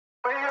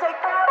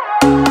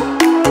Hey,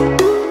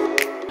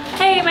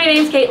 my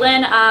name's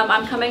Caitlyn.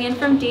 I'm coming in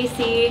from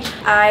DC.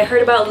 I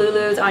heard about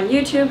Lulu's on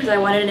YouTube because I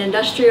wanted an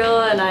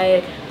industrial, and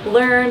I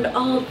learned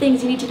all the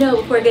things you need to know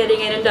before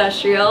getting an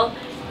industrial,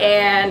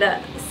 and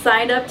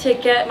signed up to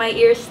get my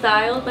ears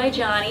styled by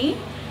Jony.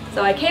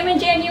 So I came in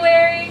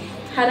January,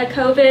 had a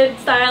COVID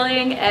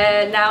styling,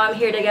 and now I'm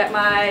here to get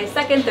my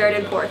second, third,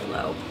 and fourth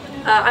lobe.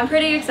 I'm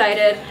pretty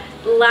excited.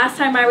 Last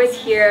time I was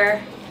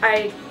here,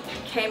 I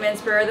came in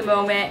spur of the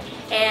moment,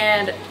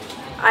 and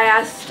I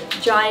asked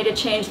Jony to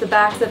change the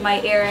backs of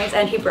my earrings,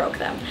 and he broke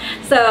them.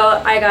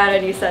 So I got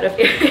a new set of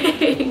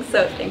earrings.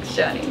 So thanks,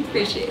 Jony.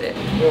 Appreciate it.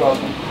 You're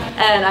welcome.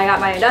 And I got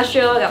my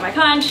industrial, I got my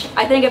conch.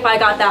 I think if I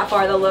got that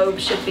far, the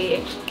lobe should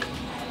be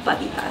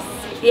button pass.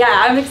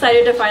 Yeah, I'm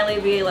excited to finally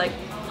be like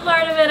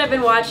part of it. I've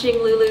been watching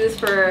Lulu's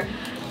for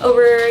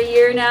over a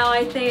year now,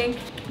 I think.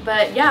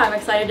 But yeah, I'm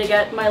excited to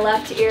get my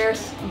left ear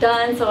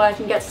done so I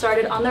can get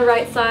started on the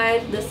right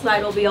side. This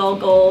side will be all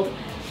gold,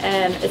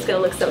 and it's gonna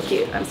look so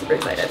cute. I'm super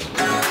excited.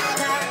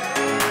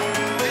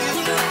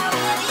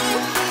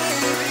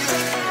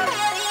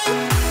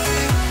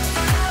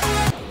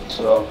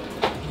 So,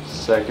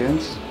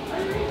 seconds,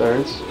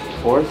 thirds,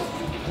 fourth,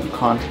 and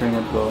contouring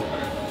it both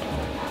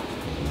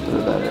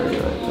through that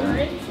area right there.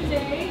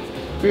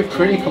 Be a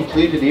pretty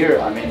completed ear,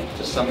 I mean,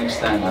 to some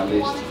extent at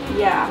least.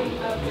 Yeah.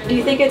 Do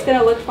you think it's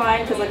gonna look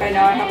fine? Because like I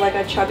know I have like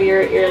a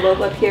chubbier earlobe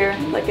up here.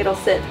 Like it'll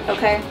sit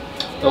okay?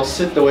 It'll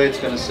sit the way it's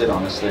gonna sit,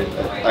 honestly.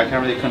 I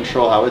can't really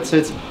control how it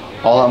sits.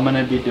 All I'm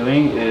gonna be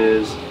doing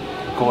is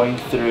going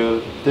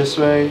through this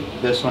way,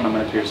 this one I'm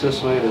gonna pierce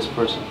this way, this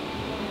person.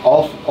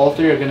 All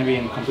three are gonna be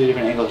in completely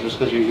different angles just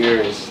because your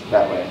ear is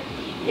that way.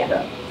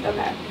 Yeah.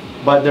 Okay.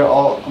 But they're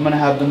all, I'm gonna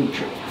have them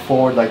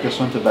forward like this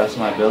one to the best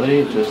of my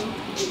ability, just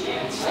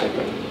stick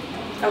it.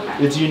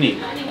 Okay. It's unique.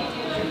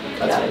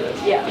 That's what it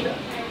is. Yeah.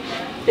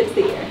 Fits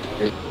the ear.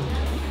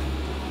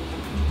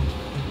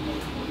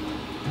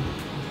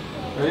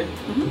 Ready?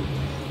 Mm-hmm.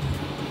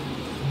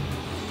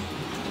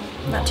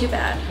 Not too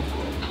bad.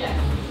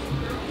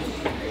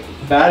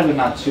 Bad, but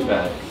not too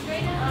bad.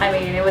 I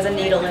mean, it was a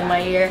needle in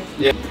my ear.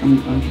 Yeah.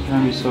 I'm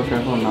trying to be so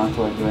careful not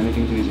to like do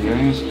anything to these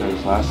earrings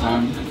because last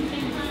time.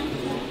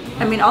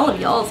 I mean, all of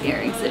y'all's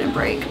earrings didn't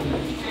break,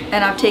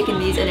 and I've taken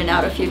these in and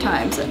out a few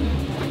times, and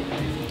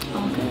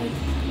all good.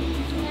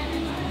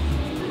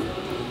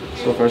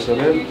 So far so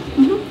good?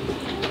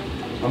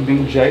 Mm-hmm. I'm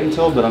being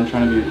gentle, but I'm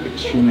trying to be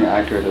extremely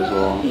accurate as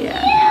well.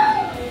 Yeah.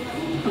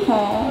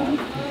 Oh.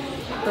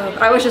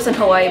 I was just in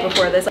Hawaii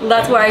before this.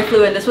 That's where I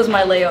flew in. This was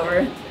my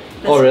layover.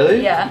 Oh, really?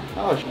 Yeah.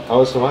 Oh, how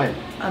was Hawaii?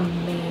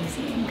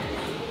 Amazing.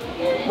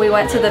 We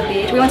went to the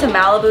beach. We went to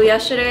Malibu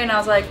yesterday, and I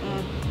was like,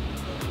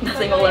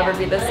 nothing will ever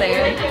be the same.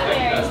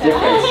 It's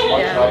different.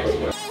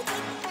 Yeah.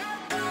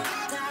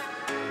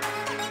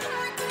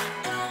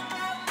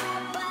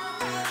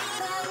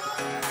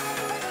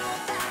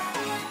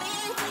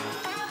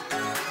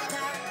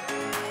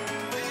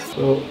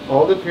 So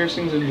all the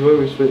piercings and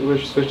jewelry we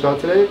switched out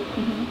today,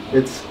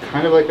 it's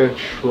kind of like a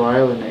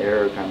trial and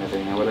error kind of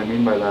thing. And what I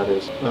mean by that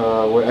is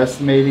we're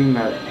estimating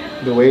that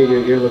the way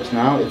your ear looks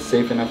now, it's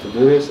safe enough to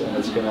do this, and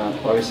it's gonna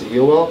obviously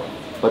heal well,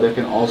 but there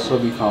can also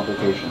be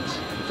complications.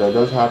 If that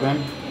does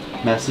happen,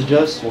 message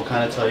us, we'll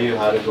kind of tell you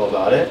how to go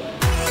about it.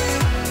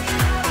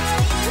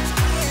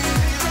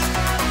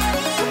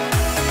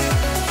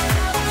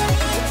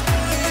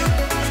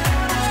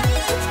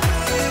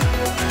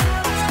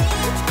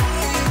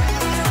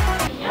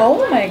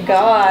 Oh my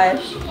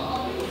gosh.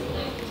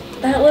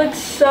 That looks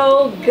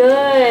so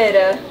good.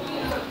 I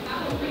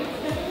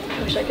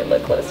wish I could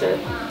look closer.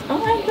 Oh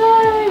my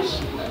gosh.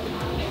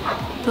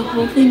 The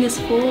whole thing is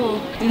full.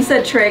 You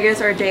said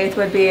tragus or daith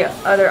would be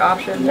other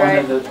options,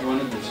 right? One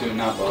of the two,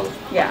 not both.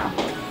 Yeah.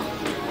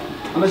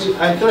 Unless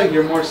I feel like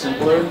you're more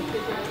simpler,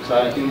 so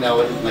I think that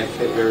would like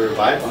fit your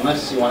vibe.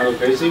 Unless you want to go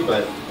crazy,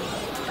 but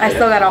I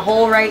still got a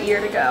whole right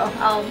ear to go.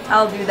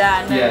 I'll do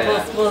that, and then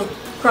we'll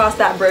cross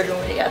that bridge when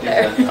we get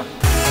there. Exactly.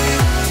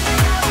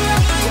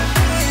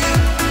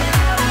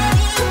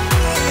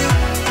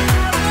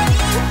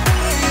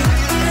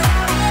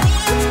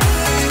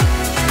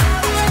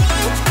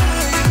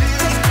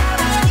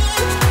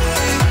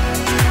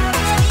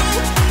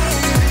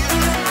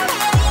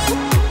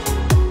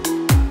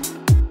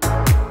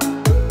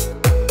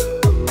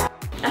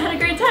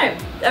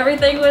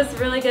 Everything was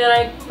really good.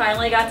 I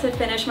finally got to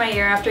finish my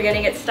ear after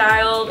getting it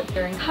styled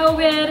during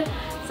COVID.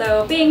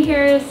 So being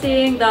here,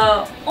 seeing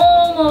the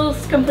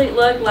almost complete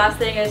look. Last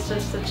thing is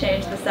just to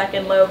change the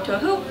second lobe to a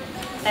hoop.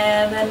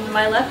 And then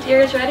my left ear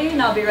is ready,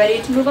 and I'll be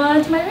ready to move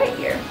on to my right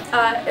ear.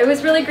 It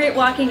was really great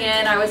walking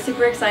in. I was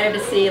super excited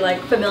to see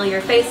like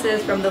familiar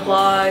faces from the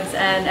vlogs,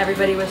 and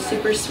everybody was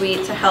super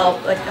sweet to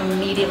help like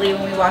immediately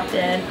when we walked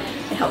in.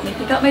 They helped me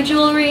pick up my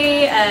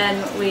jewelry,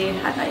 and we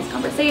had a nice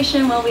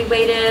conversation while we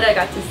waited. I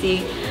got to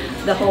see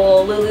the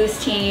whole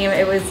Lulu's team.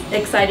 It was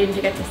exciting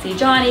to get to see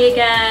Jony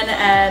again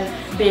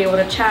and be able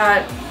to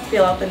chat,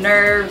 feel out the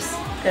nerves,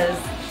 because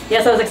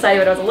yes, I was excited,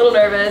 but I was a little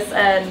nervous,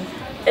 and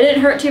it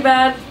didn't hurt too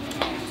bad.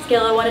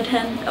 Scale of 1 to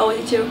 10,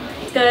 always a 2.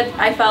 It's good.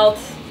 I felt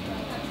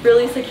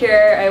really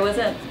secure. I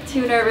wasn't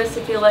too nervous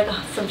to feel like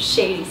some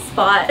shady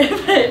spot,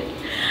 but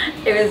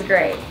it was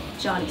great.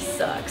 Jony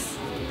sucks.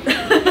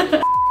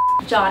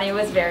 Jony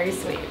was very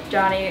sweet.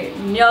 Jony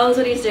knows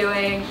what he's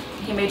doing.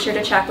 He made sure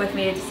to check with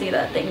me to see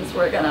that things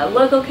were gonna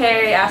look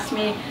okay, asked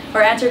me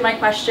or answered my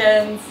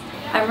questions.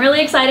 I'm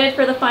really excited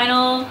for the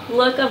final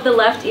look of the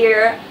left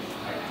ear.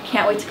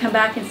 Can't wait to come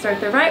back and start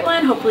the right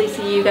one. Hopefully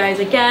see you guys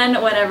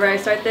again whenever I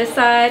start this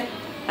side.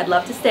 I'd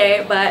love to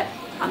stay, but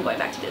I'm going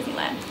back to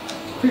Disneyland.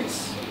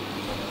 Peace.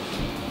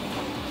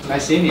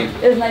 Nice seeing you.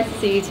 It was nice to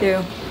see you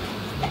too.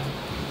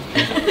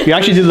 You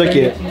actually did look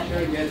it.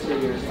 Teacher gets her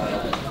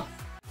ears.